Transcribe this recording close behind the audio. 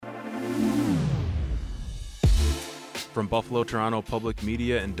From Buffalo Toronto Public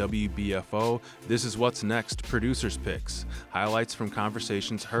Media and WBFO, this is What's Next Producers Picks, highlights from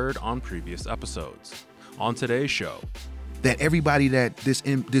conversations heard on previous episodes. On today's show, that everybody that this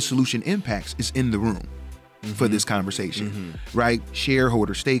solution impacts is in the room for this conversation, right?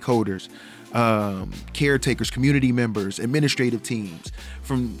 Shareholders, stakeholders, caretakers, community members, administrative teams.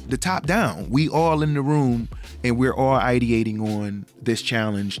 From the top down, we all in the room and we're all ideating on this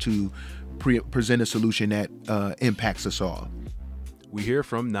challenge to present a solution that impacts us all. We hear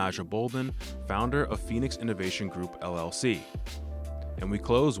from Najja Bouldin, founder of Phoenix Innovation Group LLC. And we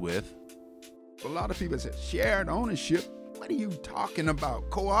close with... A lot of people say, shared ownership, what are you talking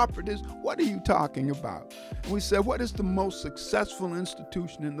about? Cooperatives, what are you talking about? And we said, what is the most successful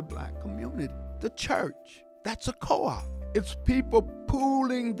institution in the Black community? The church. That's a co-op. It's people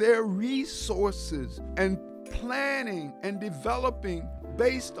pooling their resources and planning and developing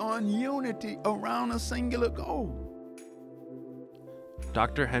based on unity around a singular goal.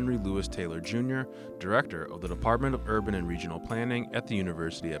 Dr. Henry Louis Taylor Jr., Director of the Department of Urban and Regional Planning at the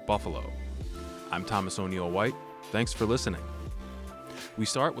University at Buffalo. I'm Thomas O'Neill White. Thanks for listening. We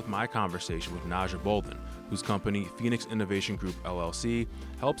start with my conversation with Najja Bouldin, whose company, Phoenix Innovation Group LLC,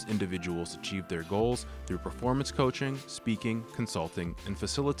 helps individuals achieve their goals through performance coaching, speaking, consulting, and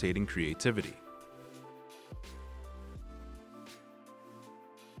facilitating creativity.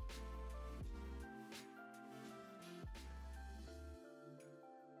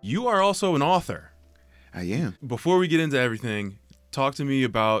 You are also an author. I am. Before we get into everything, talk to me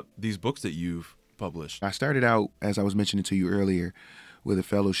about these books that you've published. I started out, as I was mentioning to you earlier, with a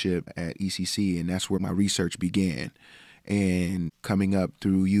fellowship at ECC, and that's where my research began. And coming up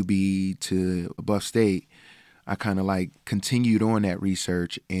through UB to Buff State, I kind of like continued on that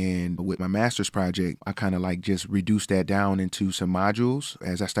research, and with my master's project, I kind of like just reduced that down into some modules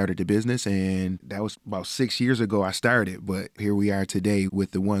as I started the business, and that was about 6 years ago I started, but here we are today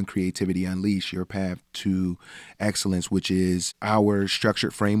with the one, Creativity Unleashed, Your Path to Excellence, which is our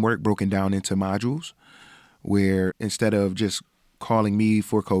structured framework broken down into modules, where instead of just calling me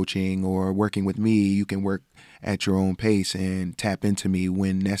for coaching or working with me, you can work at your own pace and tap into me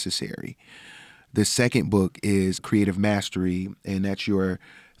when necessary. The second book is Creative Mastery, and that's your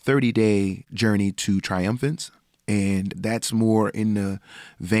 30-day journey to triumphance. And that's more in the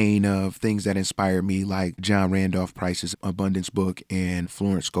vein of things that inspired me, like John Randolph Price's Abundance book and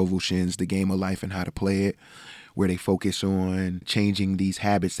Florence Scovel Shinn's The Game of Life and How to Play It, where they focus on changing these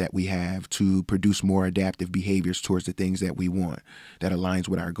habits that we have to produce more adaptive behaviors towards the things that we want, that aligns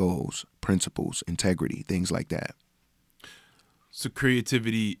with our goals, principles, integrity, things like that. So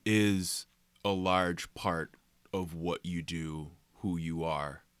creativity is a large part of what you do, who you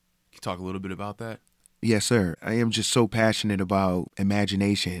are. Can you talk a little bit about that? Yes, sir. I am just so passionate about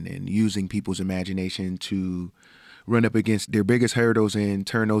imagination and using people's imagination to run up against their biggest hurdles and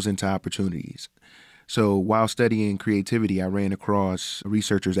turn those into opportunities. So while studying creativity, I ran across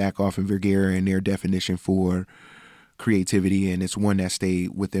researchers Ackoff and Vergara and their definition for creativity, and it's one that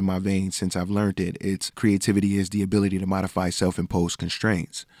stayed within my veins since I've learned it. It's creativity is the ability to modify self-imposed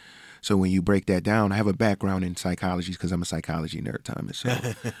constraints. So when you break that down, I have a background in psychology because I'm a psychology nerd, Thomas. So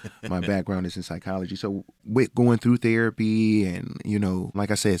my background is in psychology. So with going through therapy and, like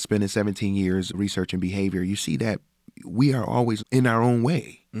I said, spending 17 years researching behavior, you see that we are always in our own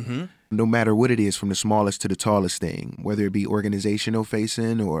way. Mm-hmm. No matter what it is, from the smallest to the tallest thing, whether it be organizational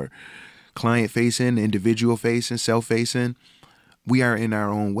facing or client facing, individual facing, self facing, we are in our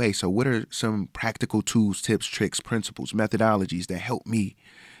own way. So what are some practical tools, tips, tricks, principles, methodologies that help me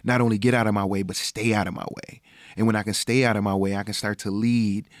not only get out of my way, but stay out of my way? And when I can stay out of my way, I can start to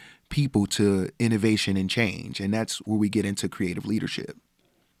lead people to innovation and change. And that's where we get into creative leadership.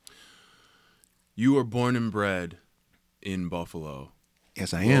 You were born and bred in Buffalo.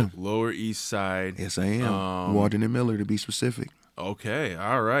 Yes, I am. Lower East Side. Yes, I am. Walden and Miller, to be specific. Okay,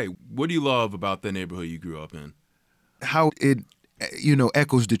 all right. What do you love about the neighborhood you grew up in? How it,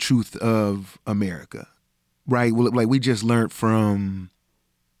 echoes the truth of America, right? Well, like we just learned from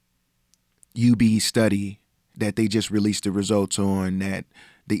UB study that they just released the results on, that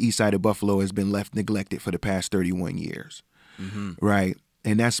the east side of Buffalo has been left neglected for the past 31 years, right?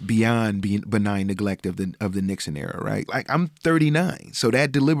 And that's beyond benign neglect of the Nixon era, right? Like, I'm 39, so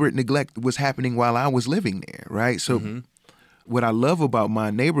that deliberate neglect was happening while I was living there, right? So what I love about my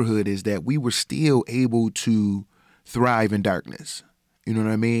neighborhood is that we were still able to thrive in darkness. You know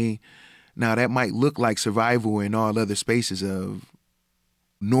what I mean? Now, that might look like survival in all other spaces of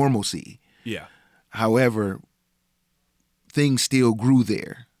normalcy. Yeah. However, things still grew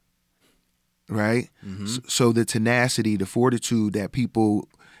there. Right? So the tenacity, the fortitude that people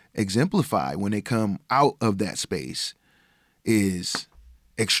exemplify when they come out of that space is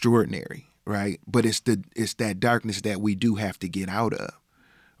extraordinary, right? But it's that darkness that we do have to get out of,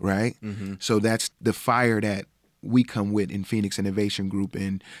 right? Mm-hmm. So that's the fire that we come with in Phoenix Innovation Group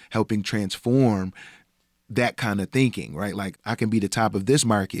and helping transform that kind of thinking, right? Like, I can be the top of this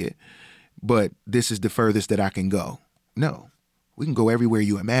market, but this is the furthest that I can go. No, we can go everywhere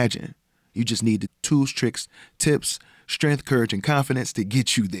you imagine. You just need the tools, tricks, tips, strength, courage, and confidence to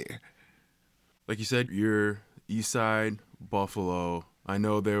get you there. Like you said, you're East Side, Buffalo. I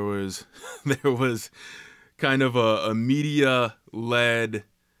know there was kind of a media-led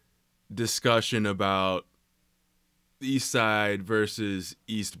discussion about East Side versus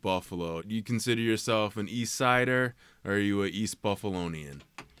East Buffalo. Do you consider yourself an East Sider, or are you a East Buffalonian?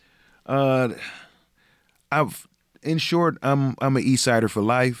 In short, I'm an East Sider for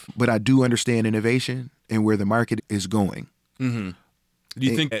life, but I do understand innovation and where the market is going. Mm-hmm. Do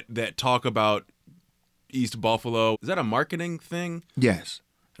you think that talk about East Buffalo, is that a marketing thing? Yes,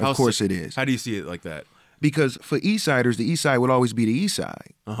 of course it is. How do you see it like that? Because for East Siders, the East Side will always be the East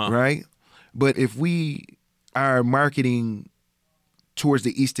Side, right? But if we are marketing towards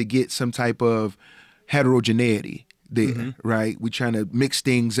the East to get some type of heterogeneity there, right? We're trying to mix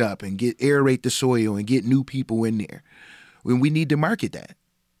things up and aerate the soil and get new people in there. When we need to market that,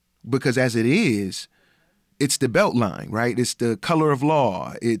 because as it is, it's the belt line, right? It's the color of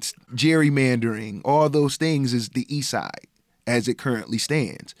law. It's gerrymandering. All those things is the East Side as it currently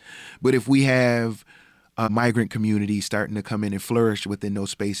stands. But if we have a migrant community starting to come in and flourish within those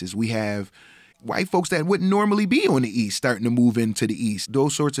spaces, we have white folks that wouldn't normally be on the East starting to move into the East.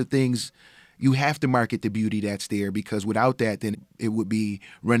 Those sorts of things, you have to market the beauty that's there, because without that, then it would be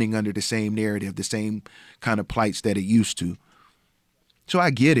running under the same narrative, the same kind of plights that it used to. So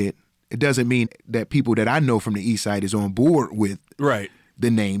I get it. It doesn't mean that people that I know from the East Side is on board with the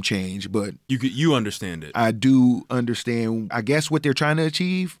name change, but you understand it. I do understand, I guess, what they're trying to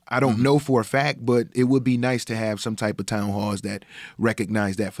achieve. I don't know for a fact, but it would be nice to have some type of town halls that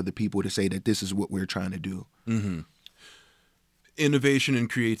recognize that for the people to say that this is what we're trying to do. Mm-hmm. Innovation and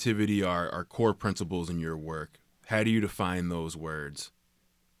creativity are core principles in your work. How do you define those words?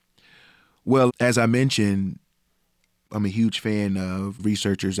 Well, as I mentioned, I'm a huge fan of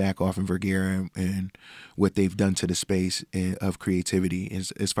researchers Akoff and Vergara and what they've done to the space of creativity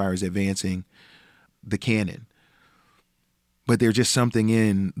as far as advancing the canon. But there's just something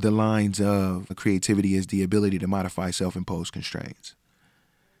in the lines of creativity is the ability to modify self-imposed constraints.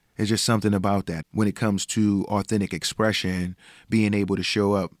 There's just something about that when it comes to authentic expression, being able to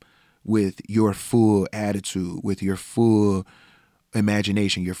show up with your full attitude, with your full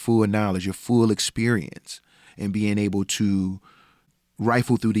imagination, your full knowledge, your full experience, and being able to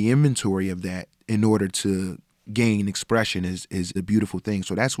rifle through the inventory of that in order to gain expression is a beautiful thing.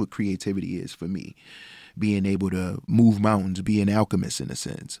 So that's what creativity is for me, being able to move mountains, be an alchemist in a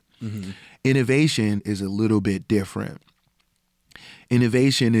sense. Mm-hmm. Innovation is a little bit different.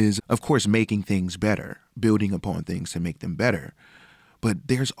 Innovation is, of course, making things better, building upon things to make them better. But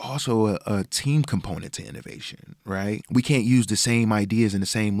there's also a team component to innovation, right? We can't use the same ideas and the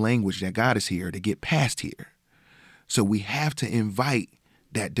same language that got us here to get past here. So we have to invite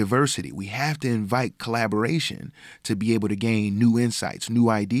that diversity. We have to invite collaboration to be able to gain new insights, new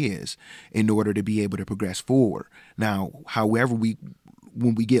ideas in order to be able to progress forward. Now, however,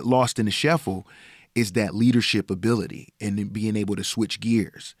 when we get lost in the shuffle, is that leadership ability and being able to switch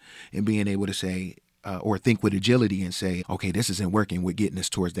gears and being able to say, or think with agility and say, okay, this isn't working. We're getting us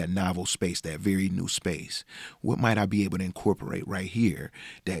towards that novel space, that very new space. What might I be able to incorporate right here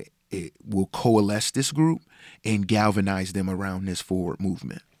that it will coalesce this group and galvanize them around this forward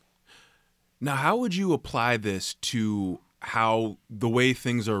movement? Now, how would you apply this to how the way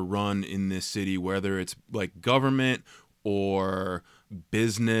things are run in this city, whether it's like government or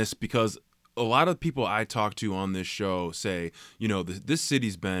business? Because a lot of people I talk to on this show say, you know, this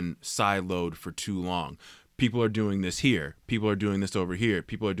city's been siloed for too long. People are doing this here. People are doing this over here.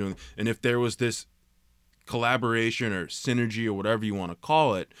 People are doing, and if there was this collaboration or synergy or whatever you want to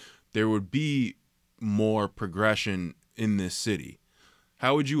call it, there would be more progression in this city.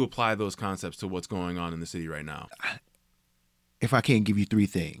 How would you apply those concepts to what's going on in the city right now? If I can't give you three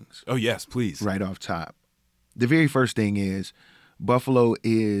things. Oh, yes, please. Right off top. The very first thing is Buffalo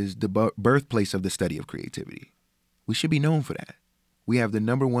is the birthplace of the study of creativity. We should be known for that. We have the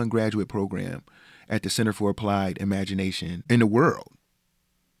 #1 graduate program at the Center for Applied Imagination in the world.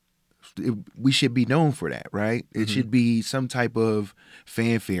 We should be known for that, right? It should be some type of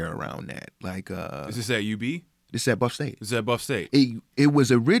fanfare around that. Like, is this at UB? This is at Buff State. This is at Buff State. It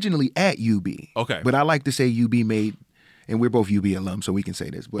was originally at UB. Okay. But I like to say UB made, and we're both UB alums, so we can say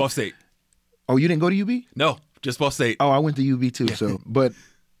this. But, Buff State. Oh, you didn't go to UB? No. Just Ball State. Oh, I went to UB too. So, but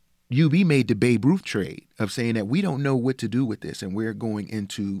UB made the Babe Ruth trade of saying that we don't know what to do with this, and we're going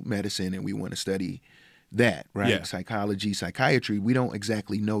into medicine and we want to study that, right? Yeah. Psychology, psychiatry, we don't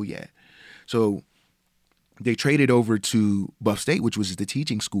exactly know yet. So they traded over to Buff State, which was the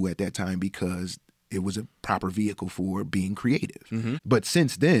teaching school at that time, because it was a proper vehicle for being creative. Mm-hmm. But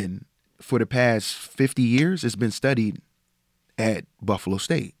since then, for the past 50 years, it's been studied at Buffalo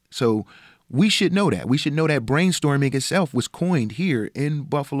State. So we should know that. We should know that brainstorming itself was coined here in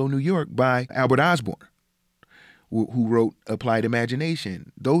Buffalo, New York by Albert Osborne, who wrote Applied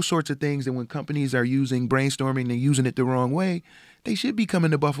Imagination. Those sorts of things, and when companies are using brainstorming and using it the wrong way, they should be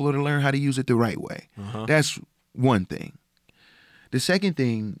coming to Buffalo to learn how to use it the right way. Uh-huh. That's one thing. The second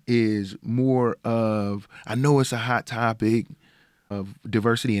thing is more of, I know it's a hot topic of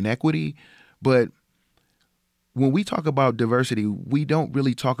diversity and equity, but when we talk about diversity, we don't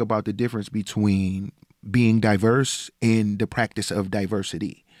really talk about the difference between being diverse and the practice of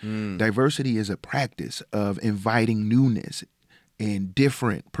diversity. Diversity is a practice of inviting newness and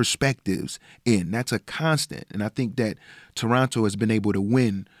different perspectives in. That's a constant. And I think that Toronto has been able to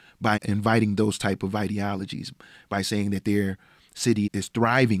win by inviting those type of ideologies, by saying that their city is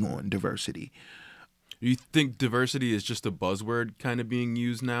thriving on diversity. You think diversity is just a buzzword kind of being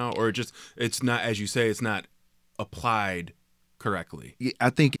used now, or just it's not, as you say, it's not applied correctly?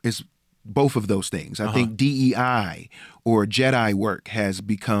 I think it's both of those things. I think DEI or Jedi work has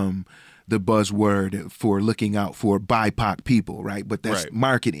become the buzzword for looking out for BIPOC people, right? But that's right.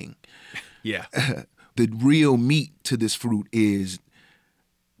 Marketing. Yeah. The real meat to this fruit is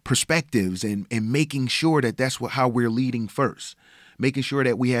perspectives and making sure that that's how we're leading first. Making sure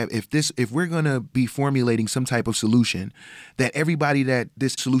that we have, if we're going to be formulating some type of solution, that everybody that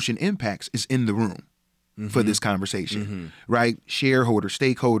this solution impacts is in the room for this conversation, right? Shareholders,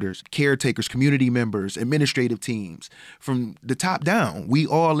 stakeholders, caretakers, community members, administrative teams, from the top down, we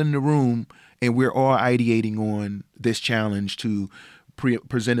all in the room, and we're all ideating on this challenge to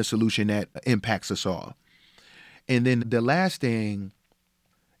present a solution that impacts us all. And then the last thing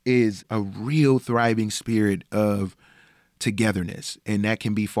is a real thriving spirit of togetherness, and that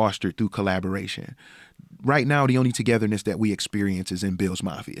can be fostered through collaboration. Right now, the only togetherness that we experience is in Bill's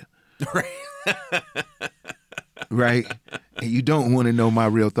Mafia. Right. Right? And you don't want to know my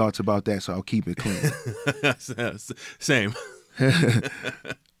real thoughts about that, so I'll keep it clean. Same.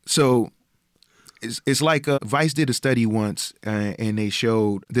 So it's like Vice did a study once, and they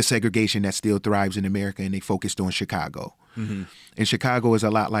showed the segregation that still thrives in America, and they focused on Chicago. And Chicago is a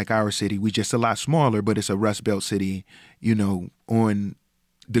lot like our city. We just a lot smaller, but it's a Rust Belt city, you know, on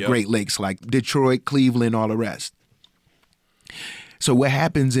the Great Lakes, like Detroit, Cleveland, all the rest. So what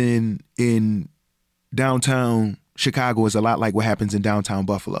happens in downtown Chicago is a lot like what happens in downtown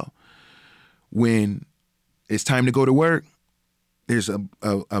Buffalo. When it's time to go to work, there's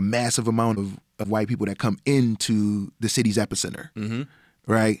a massive amount of white people that come into the city's epicenter,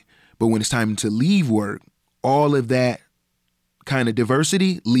 right? But when it's time to leave work, all of that kind of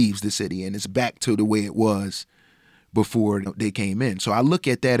diversity leaves the city, and it's back to the way it was before they came in. So I look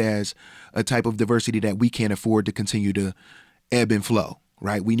at that as a type of diversity that we can't afford to continue to ebb and flow,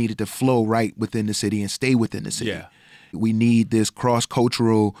 right? We need it to flow right within the city and stay within the city. Yeah. We need this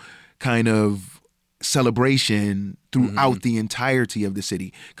cross-cultural kind of celebration throughout the entirety of the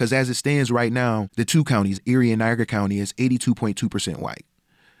city. Because as it stands right now, the two counties, Erie and Niagara County, is 82.2% white.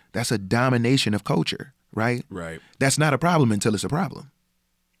 That's a domination of culture, right? Right. That's not a problem until it's a problem.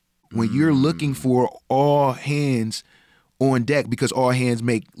 When you're looking for all hands on deck because all hands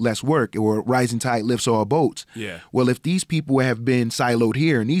make less work, or rising tide lifts all boats. Yeah. Well, if these people have been siloed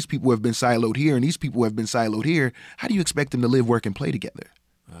here, and these people have been siloed here, and these people have been siloed here, how do you expect them to live, work, and play together?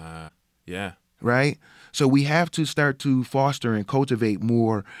 Yeah. Right? So we have to start to foster and cultivate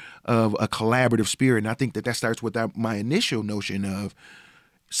more of a collaborative spirit. And I think that starts with my initial notion of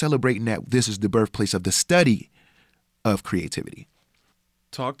celebrating that this is the birthplace of the study of creativity.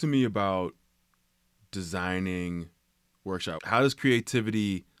 Talk to me about designing workshop. How does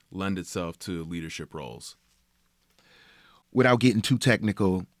creativity lend itself to leadership roles? Without getting too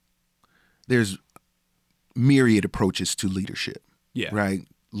technical, there's myriad approaches to leadership. Yeah. Right?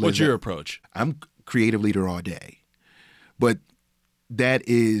 What's your approach? I'm creative leader all day. But that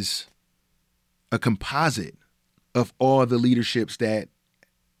is a composite of all the leaderships that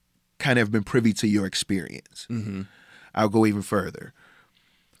kind of have been privy to your experience. I'll go even further.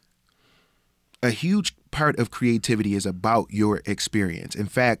 A huge part of creativity is about your experience. In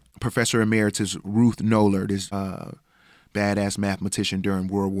fact, Professor Emeritus Ruth Noller, this badass mathematician during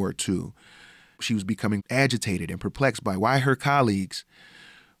World War II, she was becoming agitated and perplexed by why her colleagues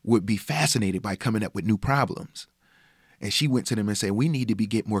would be fascinated by coming up with new problems. And she went to them and said, we need to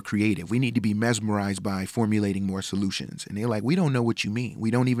get more creative. We need to be mesmerized by formulating more solutions. And they're like, we don't know what you mean. We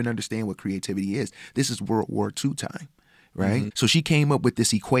don't even understand what creativity is. This is World War II time, right? Mm-hmm. So she came up with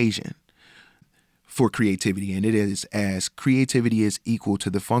this equation for creativity, and it is as creativity is equal to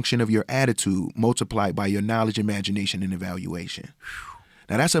the function of your attitude multiplied by your knowledge, imagination, and evaluation.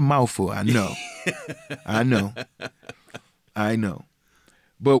 Now, that's a mouthful, I know. I know.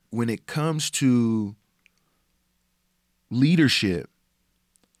 But when it comes to leadership,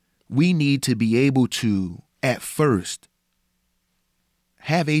 we need to be able to, at first,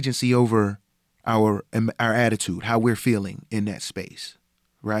 have agency over our attitude, how we're feeling in that space,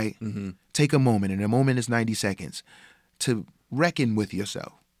 right? Mm-hmm. Take a moment, and a moment is 90 seconds, to reckon with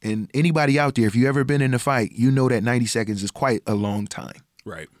yourself. And anybody out there, if you've ever been in a fight, you know that 90 seconds is quite a long time.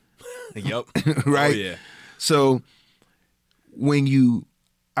 Right. Yep. Right? Oh, yeah. So when you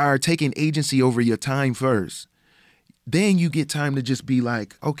are taking agency over your time first, then you get time to just be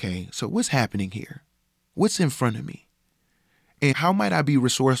like, okay, so what's happening here? What's in front of me? And how might I be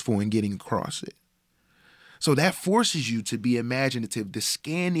resourceful in getting across it? So that forces you to be imaginative, to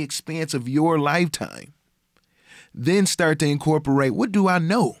scan the expanse of your lifetime. Then start to incorporate, what do I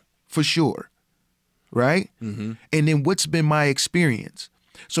know for sure? Right? Mm-hmm. And then what's been my experience?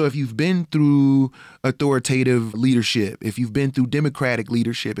 So if you've been through authoritative leadership, if you've been through democratic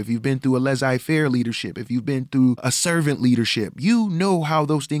leadership, if you've been through a laissez-faire leadership, if you've been through a servant leadership, you know how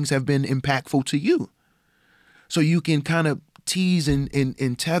those things have been impactful to you. So you can kind of tease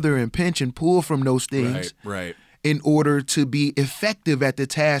and tether and pinch and pull from those things right. in order to be effective at the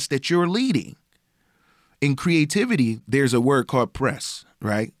task that you're leading. In creativity, there's a word called press,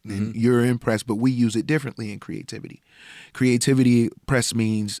 right? Mm-hmm. And you're impressed, but we use it differently in creativity. Creativity, press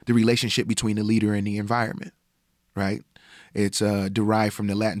means the relationship between the leader and the environment, right? It's derived from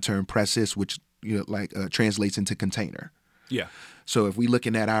the Latin term pressis, which translates into container. Yeah. So if we're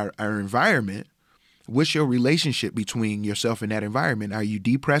looking at our environment, what's your relationship between yourself and that environment? Are you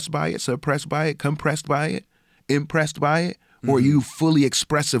depressed by it, suppressed by it, compressed by it, impressed by it, or are you fully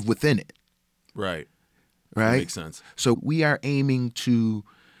expressive within it? Right. Right? That makes sense. So we are aiming to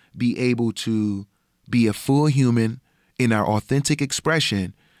be able to be a full human in our authentic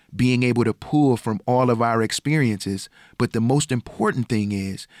expression, being able to pull from all of our experiences. But the most important thing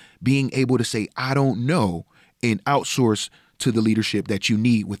is being able to say, I don't know, and outsource to the leadership that you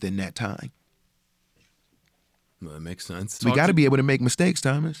need within that time. Well, that makes sense. We got to be able to make mistakes,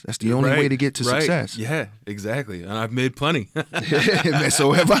 Thomas. That's the only way to get to success. Yeah, exactly. And I've made plenty.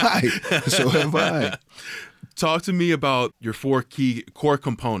 So have I. Talk to me about your 4 key core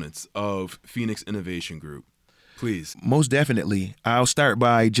components of Phoenix Innovation Group, please. Most definitely. I'll start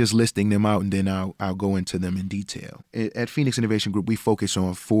by just listing them out, and then I'll go into them in detail. At Phoenix Innovation Group, we focus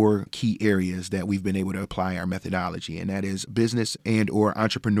on 4 key areas that we've been able to apply our methodology, and that is business and or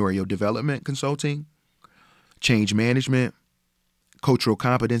entrepreneurial development consulting, change management, cultural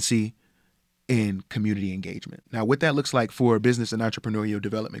competency, and community engagement. Now, what that looks like for business and entrepreneurial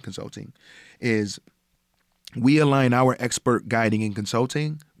development consulting is we align our expert guiding and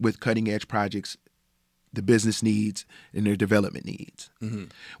consulting with cutting edge projects, the business needs, and their development needs. Mm-hmm.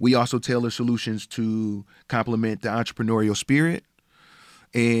 We also tailor solutions to complement the entrepreneurial spirit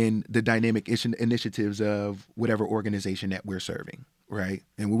and the dynamic initiatives of whatever organization that we're serving. Right.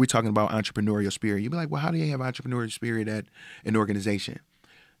 And when we're talking about entrepreneurial spirit, you'd be like, well, how do you have entrepreneurial spirit at an organization?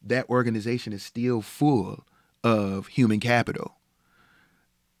 That organization is still full of human capital.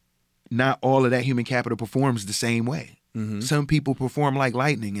 Not all of that human capital performs the same way. Mm-hmm. Some people perform like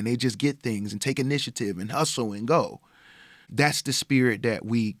lightning and they just get things and take initiative and hustle and go. That's the spirit that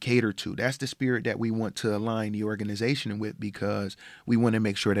we cater to. That's the spirit that we want to align the organization with, because we want to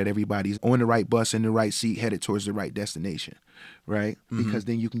make sure that everybody's on the right bus, in the right seat, headed towards the right destination, right? Mm-hmm. Because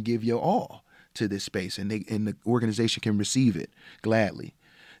then you can give your all to this space and the organization can receive it gladly.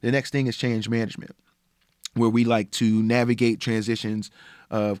 The next thing is change management, where we like to navigate transitions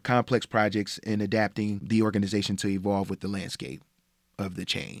of complex projects and adapting the organization to evolve with the landscape of the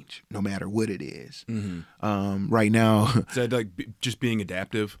change, no matter what it is. Mm-hmm. Right now, is that just being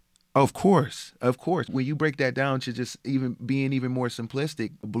adaptive? Of course. When you break that down to just even being even more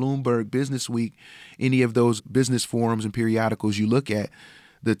simplistic, Bloomberg, Business Week, any of those business forums and periodicals you look at,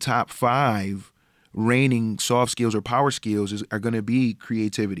 the top 5 reigning soft skills or power skills are going to be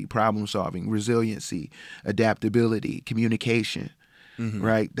creativity, problem solving, resiliency, adaptability, communication,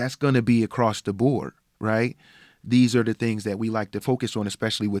 right? That's going to be across the board, right? These are the things that we like to focus on,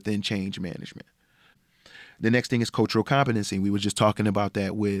 especially within change management. The next thing is cultural competency. We were just talking about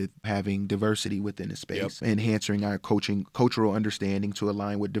that with having diversity within the space, enhancing our cultural understanding to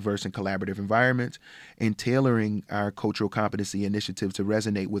align with diverse and collaborative environments, and tailoring our cultural competency initiative to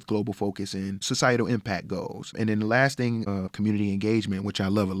resonate with global focus and societal impact goals. And then the last thing, community engagement, which I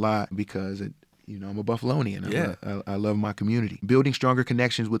love a lot because I'm a Buffalonian. Yeah. I love my community. Building stronger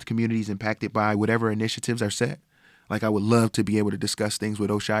connections with communities impacted by whatever initiatives are set. Like, I would love to be able to discuss things with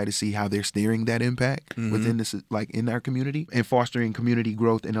Oshai to see how they're steering that impact within this, like, in our community, and fostering community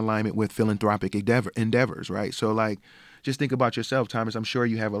growth in alignment with philanthropic endeavors, right? So, like, just think about yourself, Thomas. I'm sure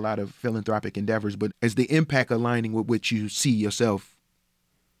you have a lot of philanthropic endeavors, but is the impact aligning with what you see yourself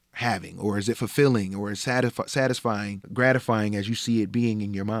having, or is it fulfilling, or is satisfying, gratifying as you see it being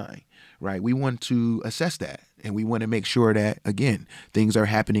in your mind, right? We want to assess that, and we want to make sure that, again, things are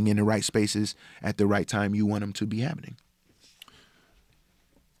happening in the right spaces at the right time you want them to be happening.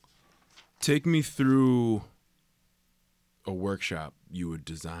 Take me through a workshop you would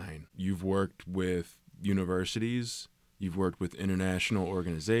design. You've worked with universities, you've worked with international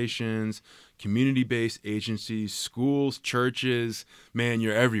organizations, community-based agencies, schools, churches. Man,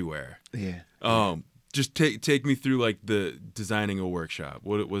 you're everywhere. Yeah. Just take me through, like, the designing a workshop.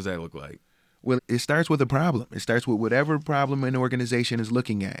 What does that look like? Well, it starts with a problem. It starts with whatever problem an organization is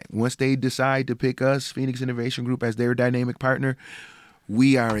looking at. Once they decide to pick us, Phoenix Innovation Group, as their dynamic partner,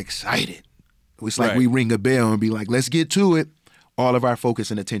 we are excited. It's like we ring a bell and be like, let's get to it. All of our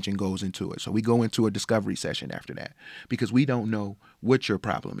focus and attention goes into it. So we go into a discovery session after that, because we don't know what your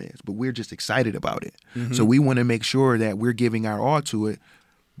problem is, but we're just excited about it. So we want to make sure that we're giving our all to it,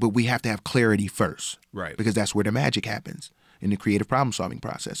 but we have to have clarity first, right? Because that's where the magic happens in the creative problem-solving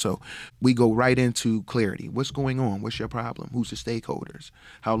process. So we go right into clarity. What's going on? What's your problem? Who's the stakeholders?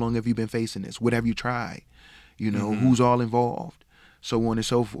 How long have you been facing this? What have you tried? Who's all involved? So on and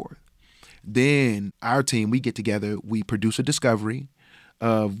so forth. Then our team, we get together, we produce a discovery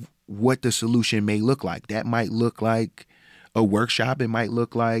of what the solution may look like. That might look like a workshop. It might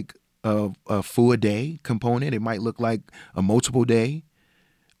look like a full day component. It might look like a multiple day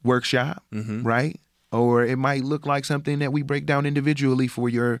workshop, right? Or it might look like something that we break down individually for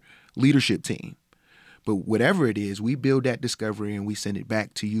your leadership team. But whatever it is, we build that discovery and we send it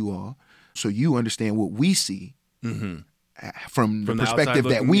back to you all so you understand what we see from the perspective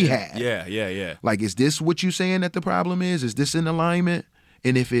that we have. Yeah. Like, is this what you're saying that the problem is? Is this in alignment?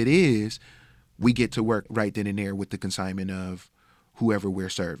 And if it is, we get to work right then and there with the consignment of whoever we're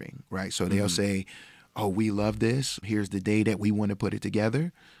serving, right? So they'll say, oh, we love this. Here's the day that we want to put it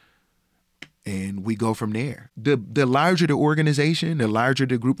together. And we go from there. The larger the organization, the larger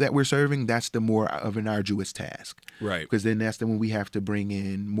the group that we're serving, that's the more of an arduous task. Right. Because then that's the when we have to bring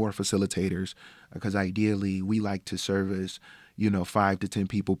in more facilitators, because ideally we like to service, 5 to 10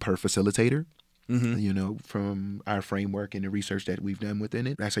 people per facilitator, from our framework and the research that we've done within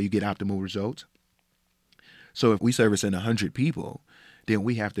it. That's how you get optimal results. So if we service in 100 people, then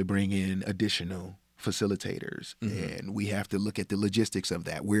we have to bring in additional facilitators, and we have to look at the logistics of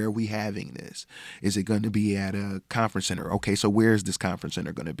that. Where are we having this? Is it going to be at a conference center? Okay, so where's this conference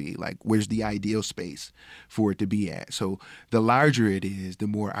center going to be? Like, where's the ideal space for it to be at? So the larger it is, the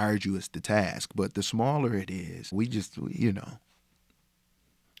more arduous the task, but the smaller it is, we just,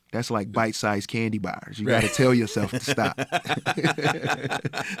 that's like bite-sized candy bars. You got to tell yourself to stop.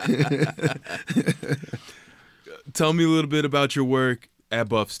 Tell me a little bit about your work at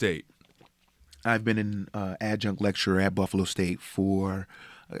Buff State. I've been an adjunct lecturer at Buffalo State for,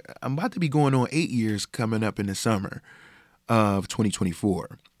 I'm about to be going on 8 years coming up in the summer of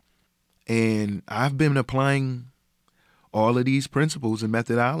 2024. And I've been applying all of these principles and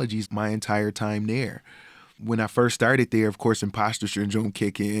methodologies my entire time there. When I first started there, of course, imposter syndrome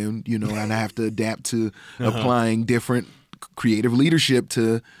kick in, and I have to adapt to applying different creative leadership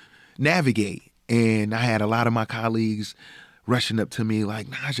to navigate. And I had a lot of my colleagues rushing up to me like,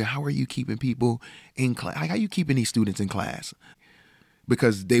 Najja, how are you keeping people in class? How are you keeping these students in class?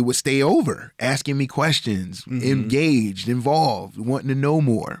 Because they would stay over, asking me questions, engaged, involved, wanting to know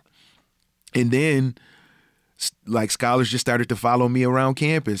more. And then, like, scholars just started to follow me around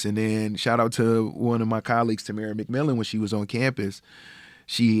campus. And then shout out to one of my colleagues, Tamara McMillan, when she was on campus.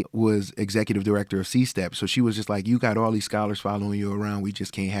 She was executive director of C-STEP. So she was just like, you got all these scholars following you around. We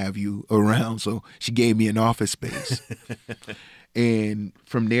just can't have you around. So she gave me an office space. And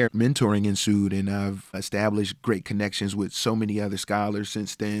from there, mentoring ensued, and I've established great connections with so many other scholars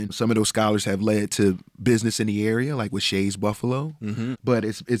since then. Some of those scholars have led to business in the area, like with Shays Buffalo. But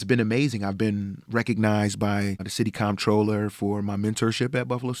it's been amazing. I've been recognized by the city comptroller for my mentorship at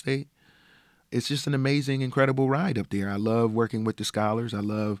Buffalo State. It's just an amazing, incredible ride up there. I love working with the scholars. I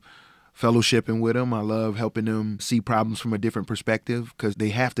love fellowshipping with them. I love helping them see problems from a different perspective because they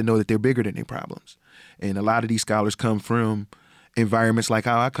have to know that they're bigger than their problems. And a lot of these scholars come from environments like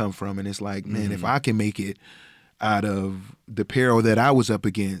how I come from. And it's like, man, if I can make it out of the peril that I was up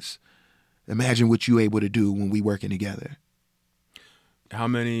against, imagine what you're able to do when we working together. How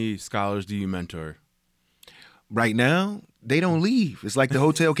many scholars do you mentor? Right now, they don't leave. It's like the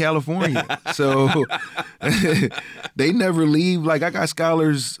Hotel California. So they never leave. Like I got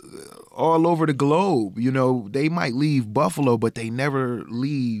scholars all over the globe. You know, they might leave Buffalo, but they never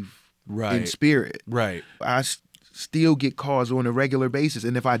leave in spirit. Right. I still get calls on a regular basis.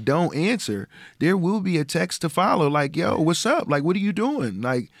 And if I don't answer, there will be a text to follow like, yo, what's up? Like, what are you doing?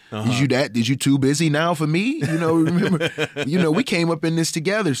 Like, is you too busy now for me? You know, remember, we came up in this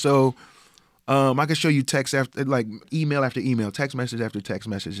together. So I can show you text after, like email after email, text message after text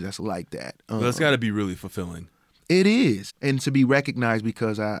message that's like that. That's got to be really fulfilling. It is. And to be recognized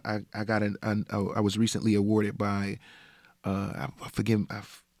because I got I was recently awarded by,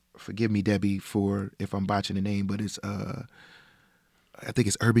 forgive me, Debbie, for if I'm botching the name, but it's I think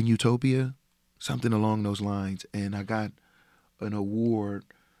it's Urban Utopia, something along those lines. And I got an award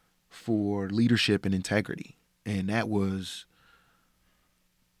for leadership and integrity. And that was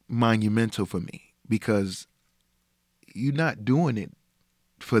monumental for me because you're not doing it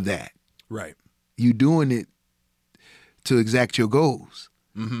for that. Right. You're doing it to exact your goals.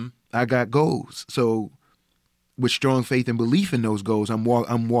 Mm-hmm. I got goals. So with strong faith and belief in those goals, I'm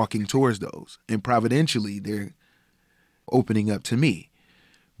walking towards those. And providentially, they're opening up to me.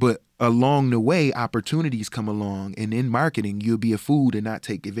 But along the way, opportunities come along. And in marketing, you'll be a fool to not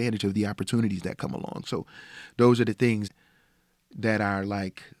take advantage of the opportunities that come along. So those are the things that are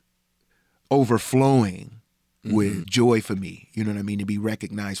like overflowing with joy for me. You know what I mean? To be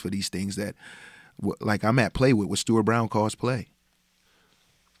recognized for these things that, like I'm at play with what Stuart Brown calls play.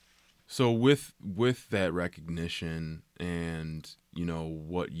 So with that recognition and,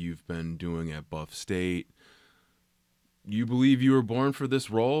 what you've been doing at Buff State, you believe you were born for this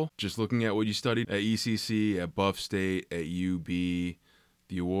role? Just looking at what you studied at ECC, at Buff State, at UB,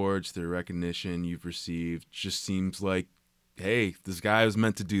 the awards, the recognition you've received, just seems like, hey, this guy was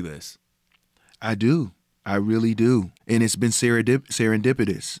meant to do this. I do. I really do. And it's been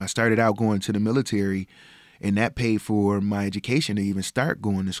serendipitous. I started out going to the military, and that paid for my education to even start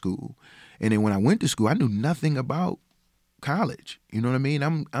going to school. And then when I went to school, I knew nothing about college. You know what I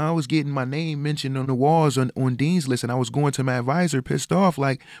mean? I was getting my name mentioned on the walls on Dean's List, and I was going to my advisor pissed off,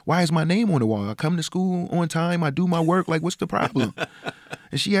 like, why is my name on the wall? I come to school on time, I do my work, like, what's the problem?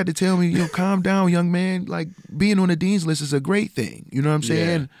 And she had to tell me, calm down, young man. Like, being on the Dean's List is a great thing. You know what I'm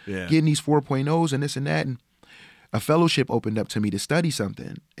saying? Yeah. Getting these 4.0s and this and that. And a fellowship opened up to me to study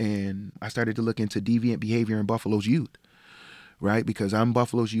something. And I started to look into deviant behavior in Buffalo's youth, right? Because I'm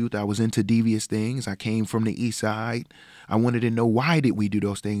Buffalo's youth. I was into devious things. I came from the east side. I wanted to know, why did we do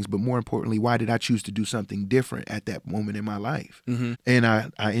those things? But more importantly, why did I choose to do something different at that moment in my life? Mm-hmm. And I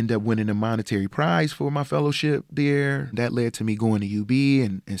ended up winning a monetary prize for my fellowship there. That led to me going to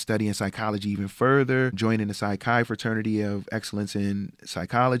UB and studying psychology even further, joining the Psi Chi fraternity of excellence in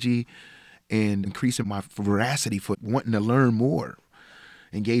psychology, and increasing my veracity for wanting to learn more,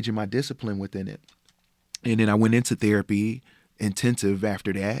 engaging my discipline within it. And then I went into therapy, intensive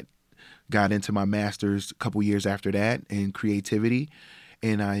after that, got into my master's a couple years after that in creativity.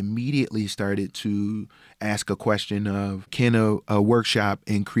 And I immediately started to ask a question of, can a workshop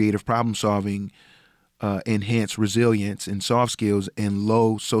in creative problem solving enhance resilience and soft skills in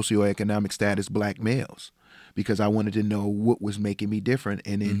low socioeconomic status Black males? Because I wanted to know what was making me different.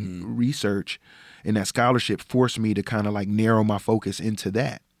 And in research and that scholarship forced me to kind of like narrow my focus into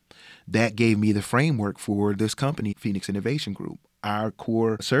that. That gave me the framework for this company, Phoenix Innovation Group. Our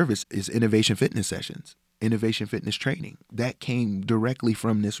core service is innovation fitness sessions, innovation fitness training. That came directly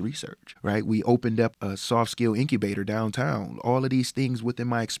from this research, right? We opened up a soft skill incubator downtown. All of these things within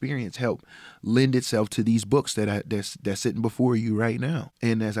my experience help lend itself to these books that's sitting before you right now.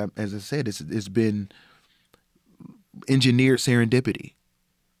 And as I said, it's been engineered serendipity.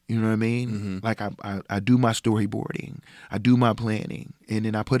 You know what I mean? Mm-hmm. Like I do my storyboarding, I do my planning, and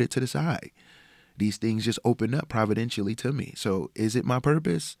then I put it to the side. These things just open up providentially to me. So is it my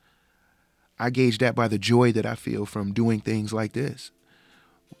purpose? I gauge that by the joy that I feel from doing things like this.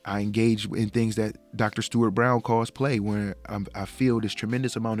 I engage in things that Dr. Stuart Brown calls play, where I feel this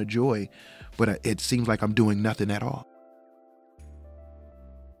tremendous amount of joy, but it seems like I'm doing nothing at all.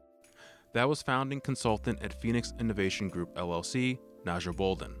 That was founding consultant at Phoenix Innovation Group LLC, Najja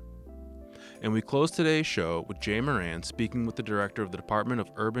Bouldin. And we close today's show with Jay Moran speaking with the director of the Department of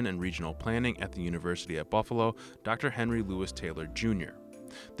Urban and Regional Planning at the University at Buffalo, Dr. Henry Lewis Taylor Jr.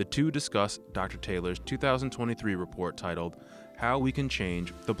 The two discuss Dr. Taylor's 2023 report titled How We Can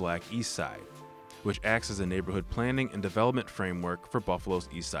Change the Black East Side, which acts as a neighborhood planning and development framework for Buffalo's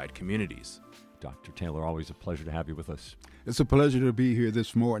East Side communities. Dr. Taylor, always a pleasure to have you with us. It's a pleasure to be here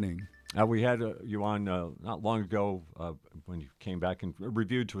this morning. We had you on not long ago when you came back and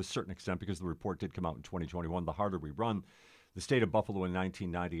reviewed to a certain extent, because the report did come out in 2021, The Harder We Run, the state of Buffalo in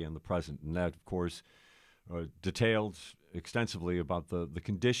 1990 and the present. And that, of course, detailed extensively about the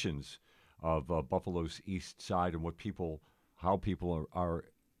conditions of Buffalo's East Side and how people are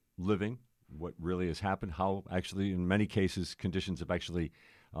living, what really has happened, how actually in many cases conditions have actually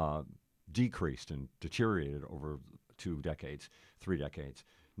decreased and deteriorated over 2 decades, 3 decades.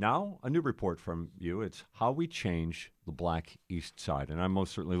 Now, a new report from you. It's How We Change the Black East Side. And I'm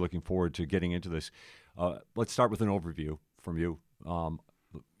most certainly looking forward to getting into this. Let's start with an overview from you.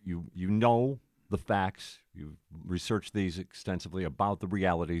 You know the facts. You've researched these extensively about the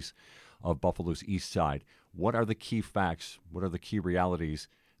realities of Buffalo's East Side. What are the key facts? What are the key realities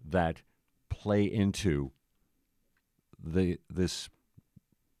that play into this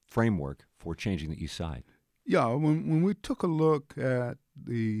framework for changing the East Side? Yeah, when we took a look at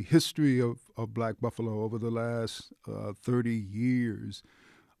the history of Black Buffalo over the last 30 years,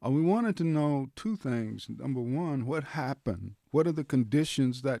 we wanted to know 2 things. Number one, what happened? What are the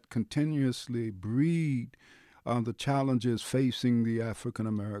conditions that continuously breed the challenges facing the African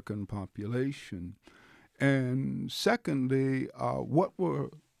American population? And secondly, what were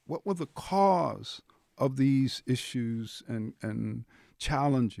the cause of these issues and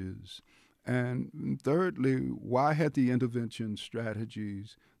challenges? And thirdly, why had the intervention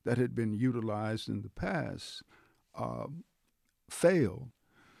strategies that had been utilized in the past failed?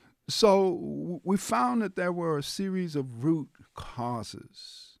 So we found that there were a series of root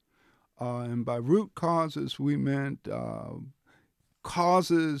causes. And by root causes, we meant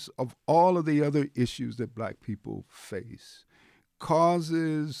causes of all of the other issues that Black people face,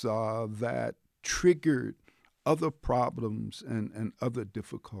 causes that triggered other problems and other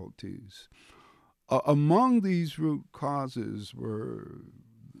difficulties. Among these root causes were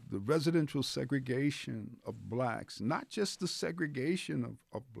the residential segregation of Blacks, not just the segregation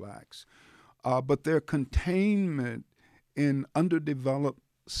of Blacks, but their containment in underdeveloped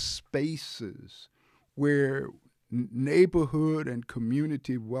spaces where neighborhood and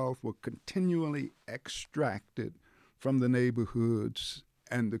community wealth were continually extracted from the neighborhoods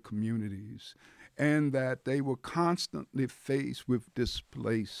and the communities, and that they were constantly faced with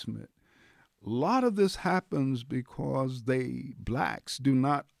displacement. A lot of this happens because Blacks do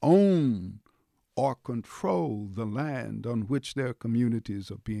not own or control the land on which their communities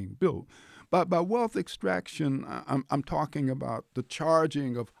are being built. But by wealth extraction, I'm talking about the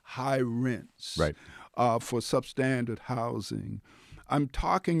charging of high rents for substandard housing. I'm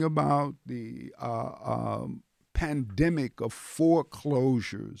talking about the pandemic of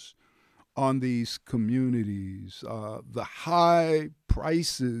foreclosures on these communities, the high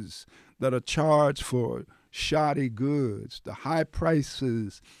prices that are charged for shoddy goods, the high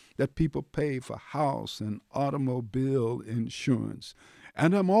prices that people pay for house and automobile insurance.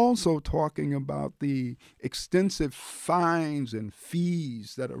 And I'm also talking about the extensive fines and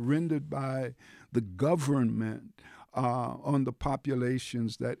fees that are rendered by the government on the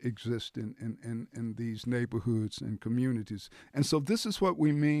populations that exist in these neighborhoods and communities. And so this is what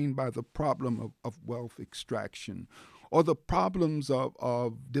we mean by the problem of wealth extraction, or the problems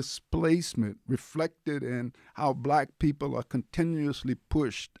of displacement reflected in how Black people are continuously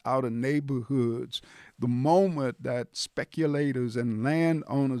pushed out of neighborhoods the moment that speculators and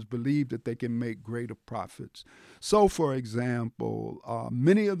landowners believe that they can make greater profits. So, for example,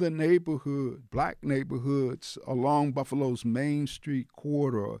 many of the Black neighborhoods along Buffalo's Main Street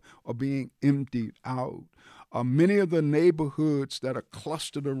corridor are being emptied out. Many of the neighborhoods that are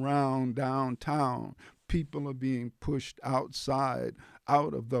clustered around downtown, people are being pushed out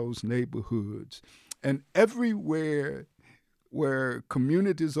of those neighborhoods. And everywhere where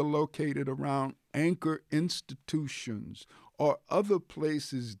communities are located around anchor institutions or other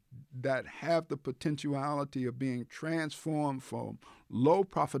places that have the potentiality of being transformed from low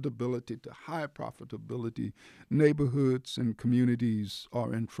profitability to high profitability, neighborhoods and communities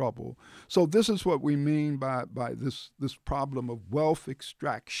are in trouble. So this is what we mean by this problem of wealth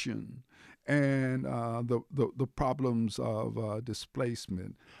extraction and the problems of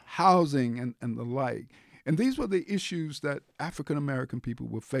displacement, housing, and the like. And these were the issues that African American people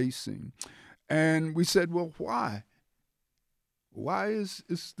were facing. And we said, well, why? Why is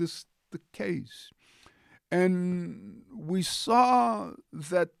this the case? And we saw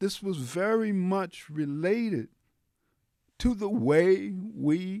that this was very much related to the way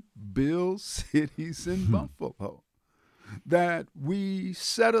we build cities in Buffalo, that we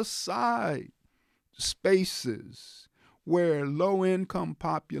set aside spaces where low-income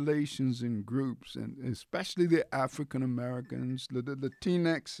populations and groups, and especially the African Americans, the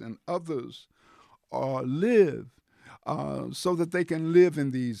Latinx, and others, live so that they can live in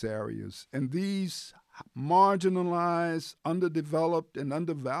these areas. And these marginalized, underdeveloped, and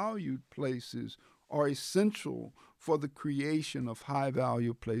undervalued places are essential for the creation of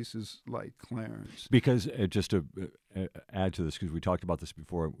high-value places like Clarence. Because just to add to this, because we talked about this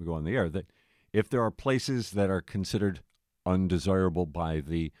before we go on the air, that if there are places that are considered undesirable by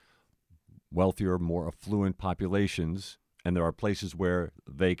the wealthier, more affluent populations, and there are places where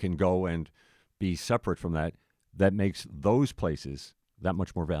they can go and be separate from that, that makes those places that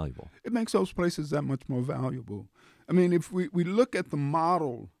much more valuable. It makes those places that much more valuable. I mean, if we look at the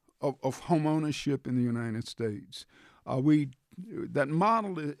model of home ownership in the United States, that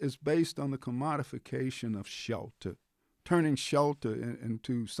model is based on the commodification of shelter, turning shelter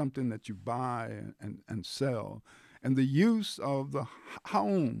into something that you buy and sell, and the use of the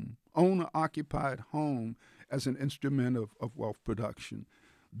home, owner-occupied home, as an instrument of wealth production.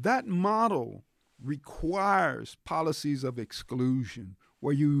 That model requires policies of exclusion,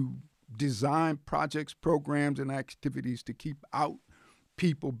 where you design projects, programs, and activities to keep out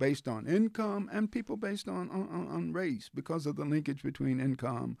people based on income and people based on race, because of the linkage between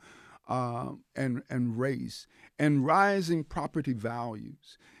income and race, and rising property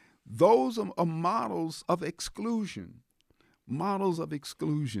values. Those are models of exclusion.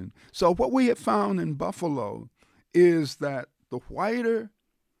 So what we have found in Buffalo is that the whiter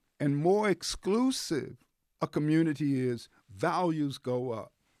and more exclusive a community is, values go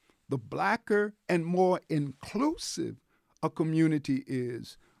up. The blacker and more inclusive a community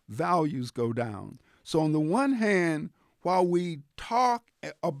is, values go down. So on the one hand, while we talk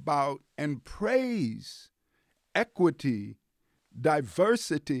about and praise equity,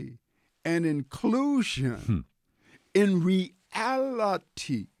 diversity, and inclusion, in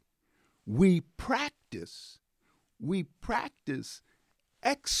reality, we practice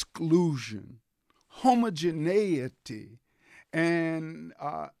exclusion, homogeneity, and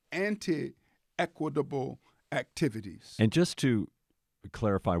anti-equitable activities. And just to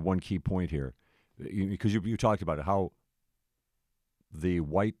clarify one key point here, because you talked about it, how the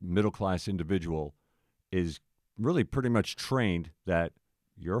white middle-class individual is really pretty much trained that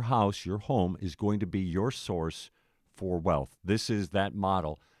your house, your home, is going to be your source for wealth. This is that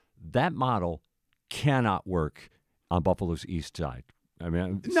model. That model cannot work on Buffalo's east side. I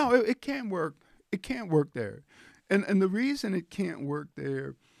mean, no, it can't work. It can't work there. And the reason it can't work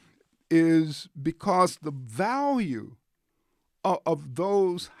there is because the value of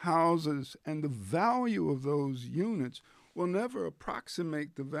those houses and the value of those units will never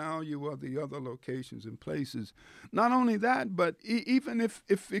approximate the value of the other locations and places. Not only that, but even if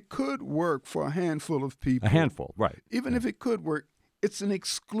it could work for a handful of people. A handful, right. Even if it could work, it's an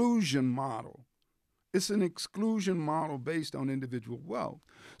exclusion model. It's an exclusion model based on individual wealth.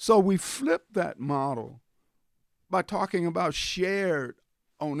 So we flip that model by talking about shared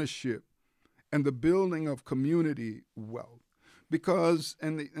ownership and the building of community wealth. Because,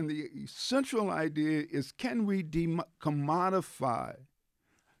 and the central idea is, can we commodify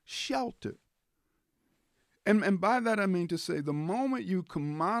shelter? And by that I mean to say, the moment you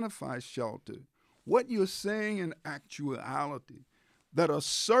commodify shelter, what you're saying in actuality, that a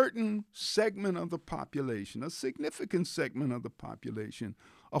certain segment of the population, a significant segment of the population,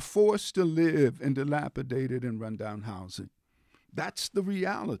 are forced to live in dilapidated and rundown housing. That's the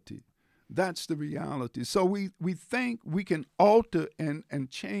reality. That's the reality. So we think we can alter and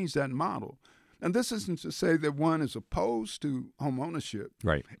change that model. And this isn't to say that one is opposed to home ownership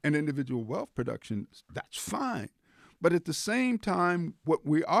and individual wealth production. That's fine. But at the same time, what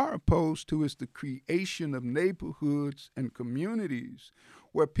we are opposed to is the creation of neighborhoods and communities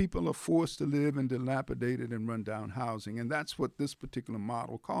where people are forced to live in dilapidated and rundown housing. And that's what this particular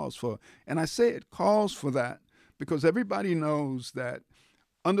model calls for. And I say it calls for that because everybody knows that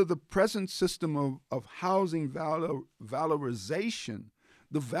under the present system of housing valorization,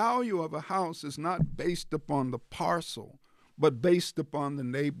 the value of a house is not based upon the parcel, but based upon the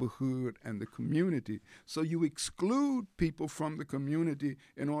neighborhood and the community. So you exclude people from the community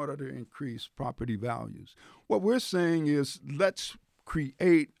in order to increase property values. What we're saying is, let's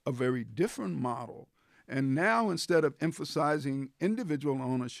create a very different model. And now, instead of emphasizing individual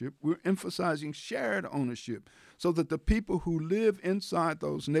ownership, we're emphasizing shared ownership, so that the people who live inside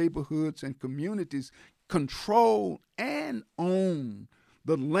those neighborhoods and communities control and own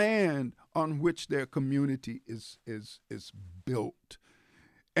the land on which their community is built,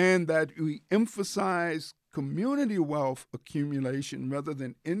 and that we emphasize community wealth accumulation rather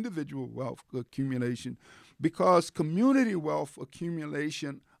than individual wealth accumulation, because community wealth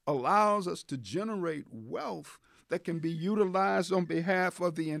accumulation allows us to generate wealth that can be utilized on behalf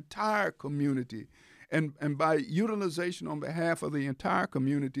of the entire community. And by utilization on behalf of the entire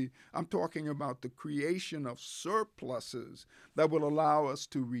community, I'm talking about the creation of surpluses that will allow us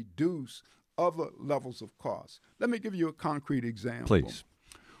to reduce other levels of cost. Let me give you a concrete example. Please.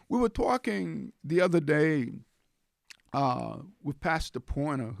 We were talking the other day with Pastor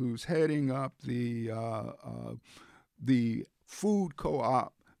Pointer, who's heading up the food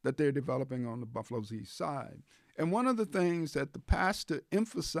co-op that they're developing on the Buffalo's East Side. And one of the things that the pastor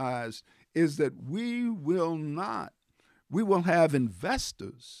emphasized is that we will have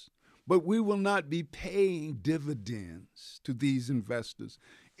investors, but we will not be paying dividends to these investors.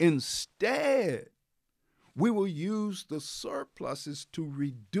 Instead, we will use the surpluses to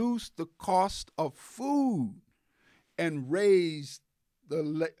reduce the cost of food and raise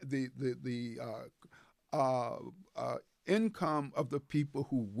the income of the people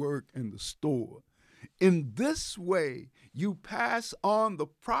who work in the store. In this way, you pass on the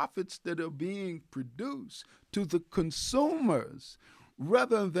profits that are being produced to the consumers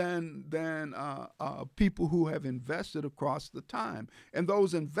rather than people who have invested across the time. And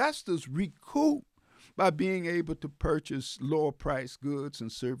those investors recoup by being able to purchase lower-priced goods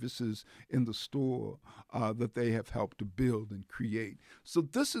and services in the store that they have helped to build and create. So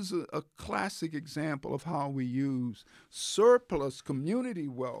this is a classic example of how we use surplus community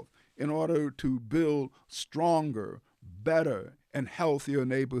wealth in order to build stronger, better, and healthier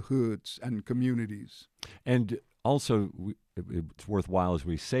neighborhoods and communities. And also, it's worthwhile as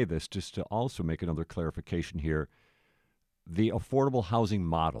we say this, just to also make another clarification here. The affordable housing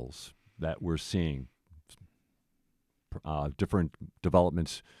models that we're seeing, different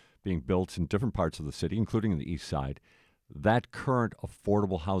developments being built in different parts of the city, including the East Side, that current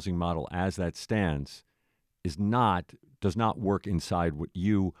affordable housing model as that stands does not work inside what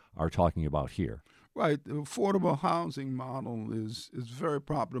you are talking about here. Right. The affordable housing model is very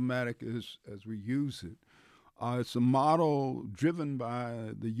problematic as we use it. It's a model driven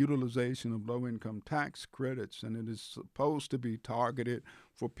by the utilization of low-income tax credits, and it is supposed to be targeted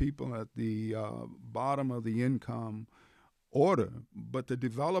for people at the bottom of the income order. But the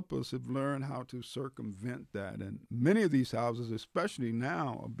developers have learned how to circumvent that, and many of these houses, especially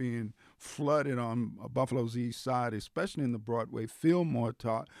now, are being flooded on Buffalo's East Side, especially in the Broadway-Fillmore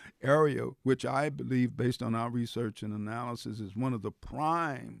area, which I believe, based on our research and analysis, is one of the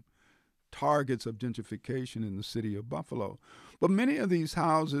prime targets of gentrification in the city of Buffalo. But many of these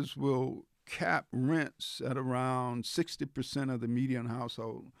houses will cap rents at around 60% of the median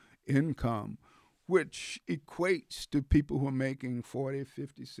household income, which equates to people who are making $40,000,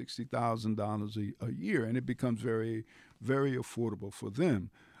 $50,000, $60,000 a year, and it becomes very, very affordable for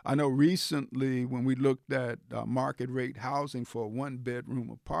them. I know recently when we looked at market rate housing for a one-bedroom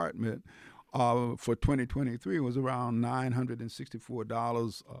apartment, for 2023 was around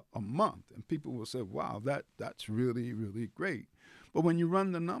 $964 a month. And people will say, wow, that's really, really great. But when you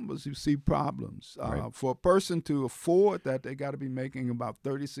run the numbers, you see problems. Right. For a person to afford that, they got to be making about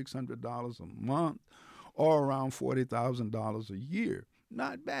 $3,600 a month or around $40,000 a year.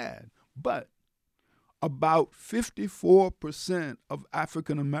 Not bad. But about 54% of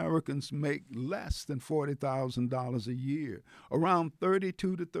African Americans make less than $40,000 a year. Around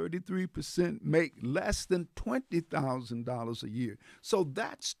 32 to 33% make less than $20,000 a year. So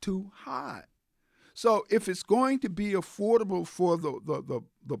that's too high. So if it's going to be affordable for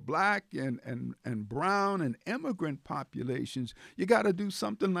the black and brown and immigrant populations, you got to do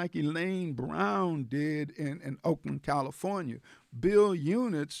something like Elaine Brown did in Oakland, California. Build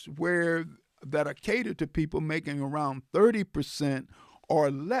units that are catered to people making around 30% or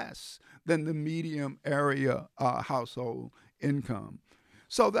less than the median area household income.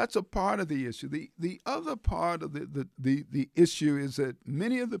 So that's a part of the issue. The other part of the issue is that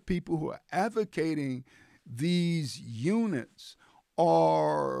many of the people who are advocating these units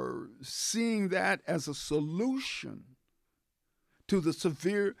are seeing that as a solution to the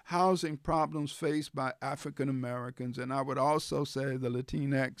severe housing problems faced by African Americans, and I would also say the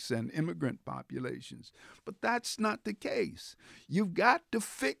Latinx and immigrant populations. But that's not the case. You've got to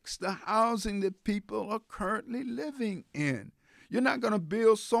fix the housing that people are currently living in. You're not going to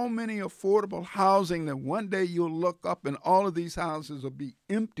build so many affordable housing that one day you'll look up and all of these houses will be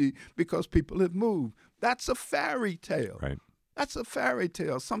empty because people have moved. That's a fairy tale. Right. That's a fairy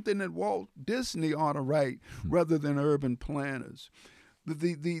tale, something that Walt Disney ought to write rather than urban planners.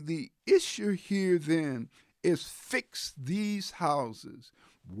 The issue here then is fix these houses,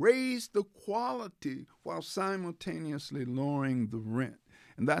 raise the quality while simultaneously lowering the rent.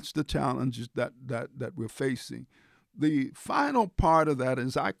 And that's the challenges that we're facing. The final part of that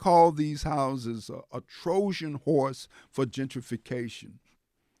is I call these houses a Trojan horse for gentrification,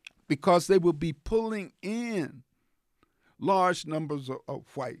 because they will be pulling in large numbers of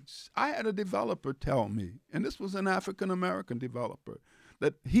whites. I had a developer tell me, and this was an African-American developer,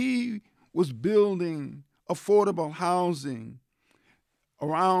 that he was building affordable housing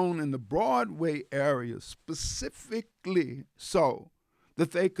around in the Broadway area specifically so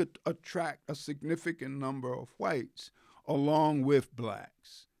that they could attract a significant number of whites along with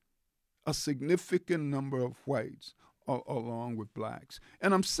blacks. A significant number of whites along with blacks.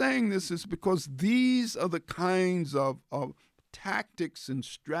 And I'm saying this is because these are the kinds of tactics and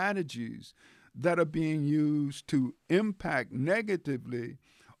strategies that are being used to impact negatively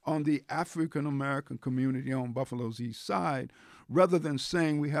on the African-American community on Buffalo's East Side, rather than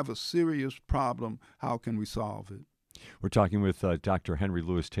saying we have a serious problem, how can we solve it? We're talking with Dr. Henry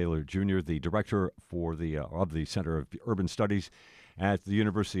Louis Taylor, Jr., the director for of the Center of Urban Studies at the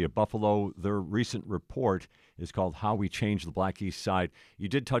University of Buffalo. Their recent report is called How We Change the Black East Side. You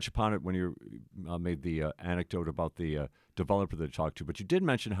did touch upon it when you made the anecdote about the developer that you talked to, but you did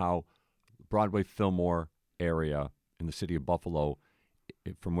mention how Broadway Fillmore area in the city of Buffalo,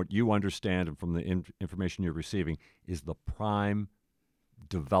 from what you understand and from the information you're receiving, is the prime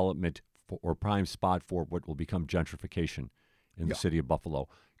development or prime spot for what will become gentrification in the city of Buffalo.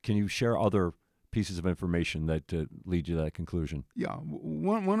 Can you share other pieces of information that lead you to that conclusion? Yeah,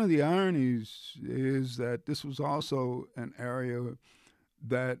 one of the ironies is that this was also an area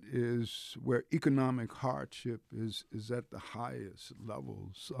that is where economic hardship is at the highest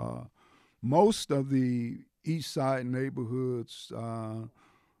levels. Most of the East Side neighborhoods that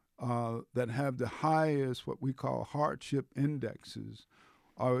have the highest, what we call hardship indexes,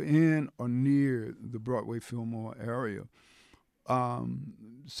 are in or near the Broadway Fillmore area.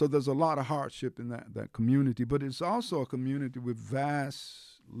 So there's a lot of hardship in that community, but it's also a community with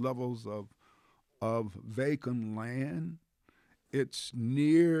vast levels of vacant land. It's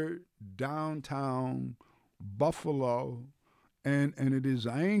near downtown Buffalo, and it is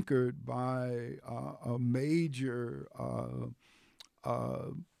anchored by a major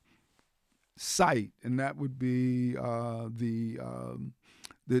site, and that would be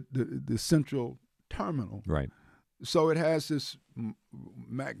the central terminal. Right. So it has this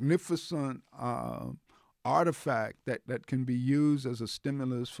magnificent artifact that can be used as a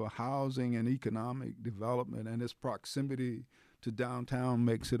stimulus for housing and economic development, and its proximity to downtown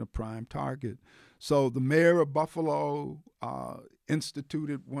makes it a prime target. So the mayor of Buffalo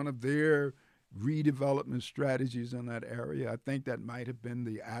instituted one of their redevelopment strategies in that area. I think that might have been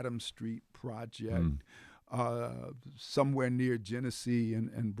the Adams Street project. Somewhere near Genesee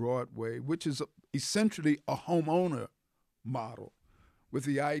and Broadway, which is essentially a homeowner model, with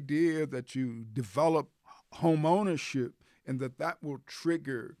the idea that you develop home ownership and that will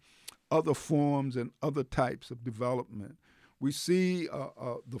trigger other forms and other types of development. We see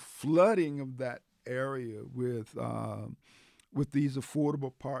the flooding of that area with these affordable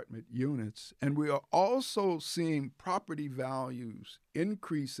apartment units, and we are also seeing property values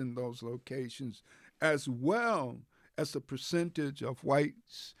increase in those locations, as well as the percentage of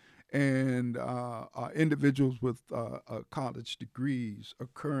whites and individuals with college degrees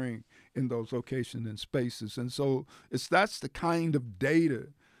occurring in those locations and spaces. And so that's the kind of data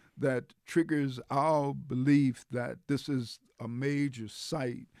that triggers our belief that this is a major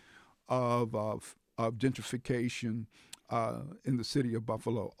site of gentrification in the city of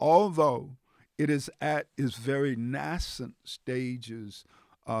Buffalo, although it is at its very nascent stages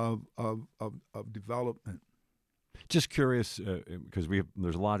of development. Just curious, because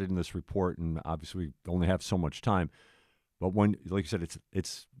there's a lot in this report, and obviously we only have so much time. But when, like you said,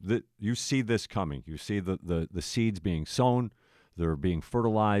 you see this coming. You see the seeds being sown, they're being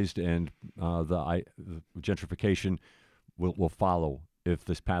fertilized, and the gentrification will follow if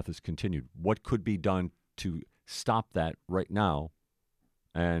this path is continued. What could be done to stop that right now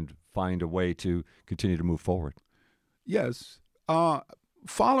and find a way to continue to move forward? Yes.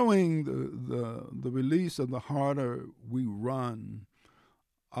 Following the release of The Harder We Run,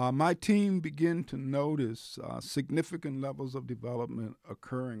 my team began to notice significant levels of development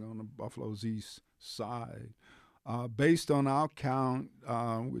occurring on the Buffalo's East Side. Based on our count,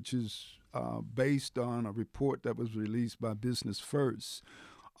 which is based on a report that was released by Business First,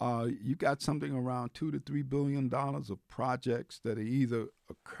 you got something around $2 to $3 billion of projects that are either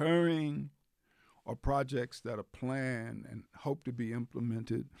occurring or projects that are planned and hope to be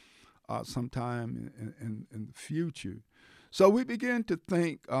implemented sometime in the future. So we began to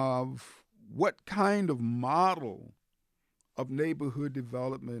think of what kind of model of neighborhood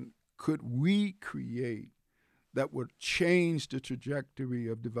development could we create that would change the trajectory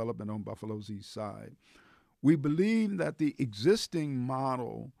of development on Buffalo's East Side. We believe that the existing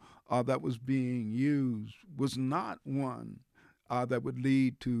model that was being used was not one that would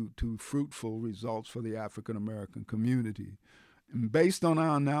lead to fruitful results for the African American community. And based on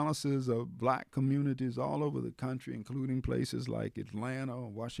our analysis of black communities all over the country, including places like Atlanta,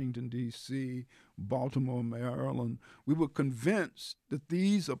 Washington, D.C., Baltimore, Maryland, we were convinced that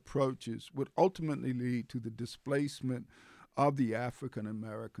these approaches would ultimately lead to the displacement of the African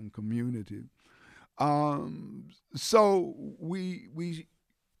American community. So we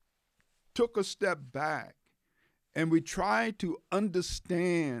took a step back and we tried to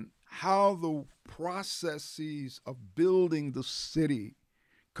understand how the processes of building the city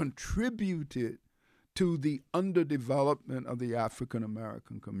contributed to the underdevelopment of the African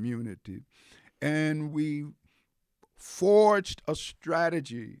American community. And we forged a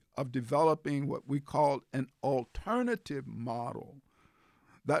strategy of developing what we called an alternative model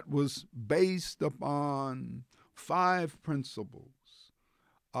that was based upon 5 principles: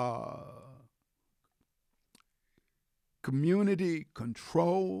 community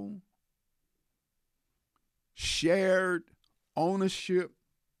control, shared ownership,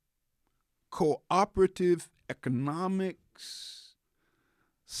 cooperative economics,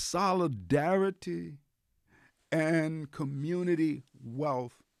 solidarity, and community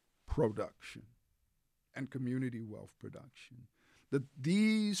wealth production. That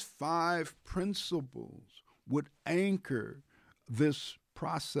these 5 principles would anchor this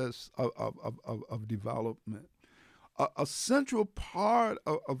process of development. A central part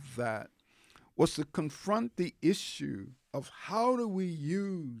of that was to confront the issue of how do we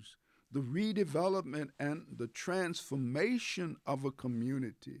use the redevelopment and the transformation of a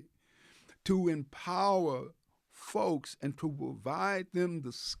community to empower folks and to provide them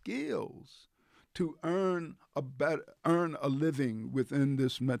the skills to earn a living within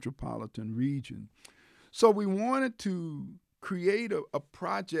this metropolitan region. So we wanted to create a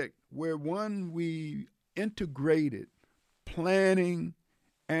project where, one, we integrated planning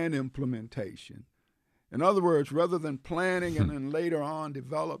and implementation. In other words, rather than planning and then later on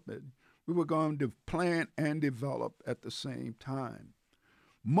development, we were going to plan and develop at the same time.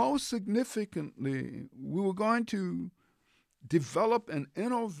 Most significantly, we were going to develop an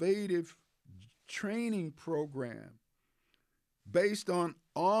innovative training program based on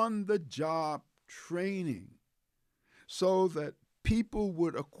the job training so that people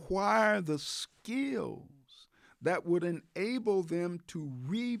would acquire the skills that would enable them to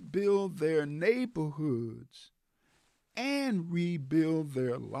rebuild their neighborhoods and rebuild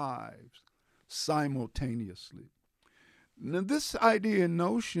their lives simultaneously. Now, this idea and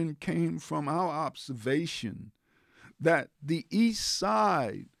notion came from our observation that the East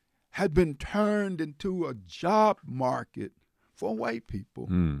Side had been turned into a job market for white people.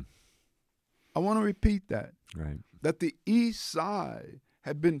 I want to repeat that. Right. That the East Side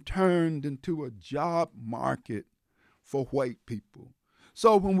had been turned into a job market for white people.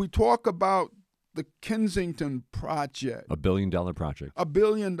 So when we talk about the Kensington Project, $1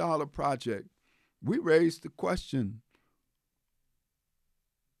 billion project, we raised the question,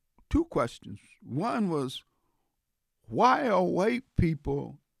 2 questions. One was, why are white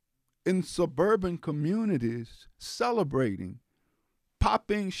people in suburban communities celebrating,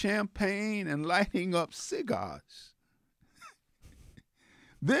 popping champagne and lighting up cigars?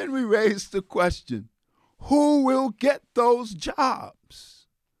 Then we raised the question, who will get those jobs?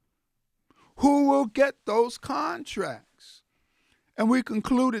 Who will get those contracts? And we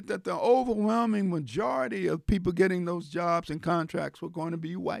concluded that the overwhelming majority of people getting those jobs and contracts were going to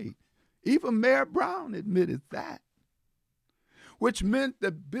be white. Even Mayor Brown admitted that, which meant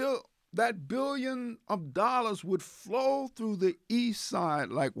that $1 billion would flow through the East Side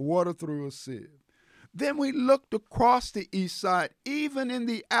like water through a sieve. Then we looked across the East Side, even in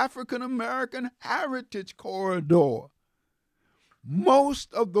the African American Heritage Corridor.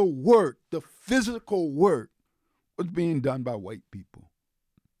 Most of the work, the physical work, was being done by white people.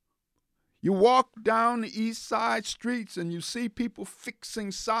 You walk down the East Side streets and you see people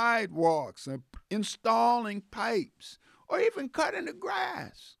fixing sidewalks and installing pipes or even cutting the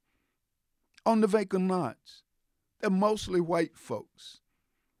grass on the vacant lots. They're mostly white folks.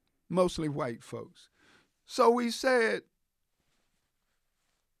 So we said,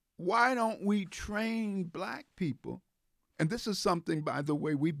 why don't we train black people And this is something, by the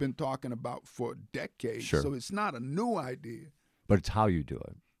way, we've been talking about for decades. Sure. So it's not a new idea. But it's how you do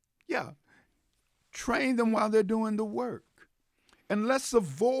it. Yeah. Train them while they're doing the work. And let's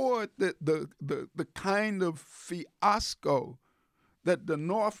avoid the kind of fiasco that the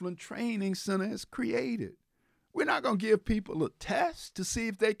Northland Training Center has created. We're not going to give people a test to see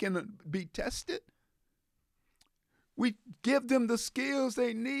if they can be tested. We give them the skills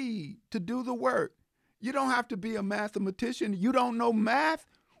they need to do the work. You don't have to be a mathematician. You don't know math?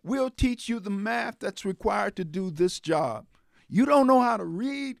 We'll teach you the math that's required to do this job. You don't know how to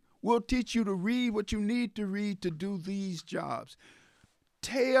read? We'll teach you to read what you need to read to do these jobs.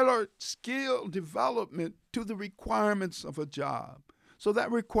 Tailor skill development to the requirements of a job. So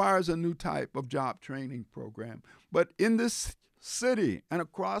that requires a new type of job training program. But in this city and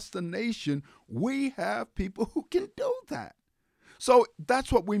across the nation, we have people who can do that. So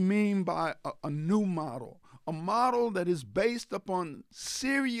that's what we mean by a new model, a model that is based upon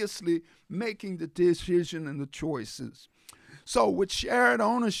seriously making the decision and the choices. So with shared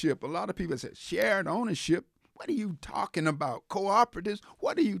ownership, a lot of people say, shared ownership? What are you talking about? Cooperatives?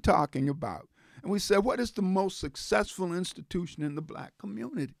 What are you talking about? And we said, what is the most successful institution in the black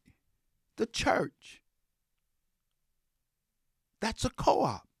community? The church. That's a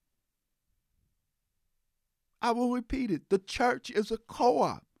co-op. I will repeat it. The church is a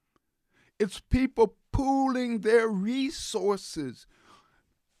co-op. It's people pooling their resources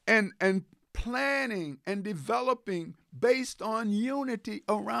and planning and developing based on unity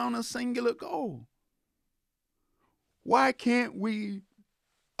around a singular goal. Why can't we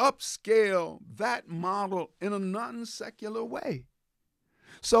upscale that model in a non-secular way?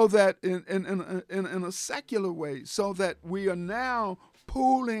 So that in a secular way, so that we are now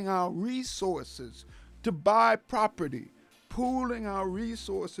pooling our resources to buy property, pooling our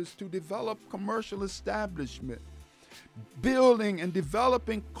resources to develop commercial establishment, building and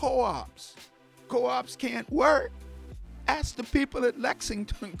developing co-ops. Co-ops can't work. Ask the people at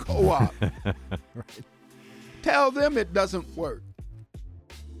Lexington Co-op. Right. Tell them it doesn't work.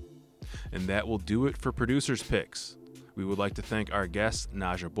 And that will do it for Producers Picks. We would like to thank our guests,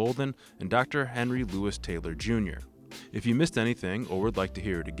 Najja Bouldin and Dr. Henry Louis Taylor Jr. If you missed anything or would like to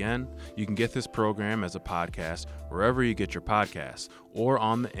hear it again, you can get this program as a podcast wherever you get your podcasts or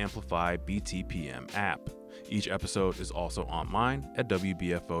on the Amplify BTPM app. Each episode is also online at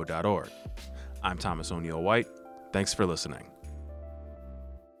WBFO.org. I'm Thomas O'Neill White. Thanks for listening.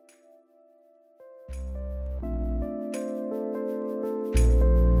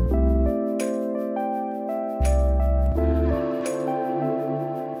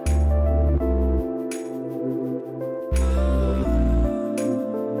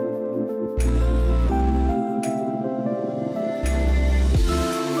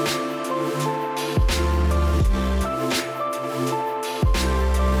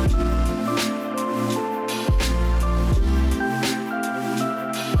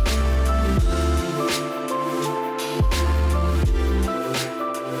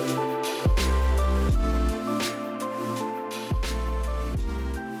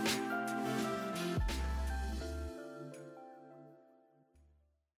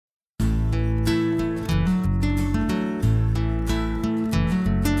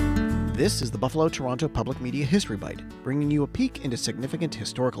 This is the Buffalo-Toronto Public Media History Bite, bringing you a peek into significant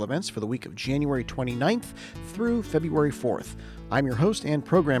historical events for the week of January 29th through February 4th. I'm your host and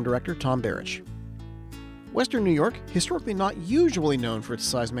program director, Tom Barrich. Western New York, historically not usually known for its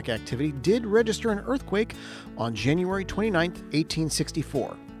seismic activity, did register an earthquake on January 29th,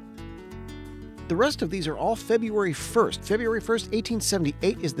 1864. The rest of these are all February 1st. February 1st,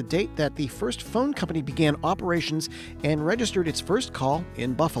 1878 is the date that the first phone company began operations and registered its first call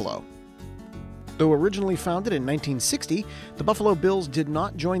in Buffalo. Though originally founded in 1960, the Buffalo Bills did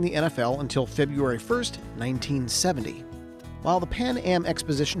not join the NFL until February 1st, 1970. While the Pan Am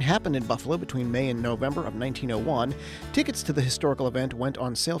Exposition happened in Buffalo between May and November of 1901, tickets to the historical event went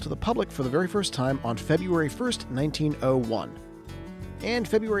on sale to the public for the very first time on February 1st, 1901. And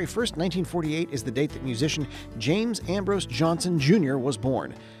February 1st, 1948 is the date that musician James Ambrose Johnson Jr. was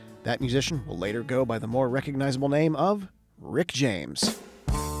born. That musician will later go by the more recognizable name of Rick James.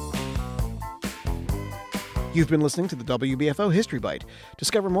 You've been listening to the WBFO History Bite.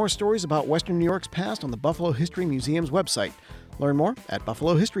 Discover more stories about Western New York's past on the Buffalo History Museum's website. Learn more at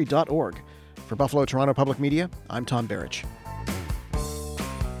buffalohistory.org. For Buffalo-Toronto Public Media, I'm Tom Barrich.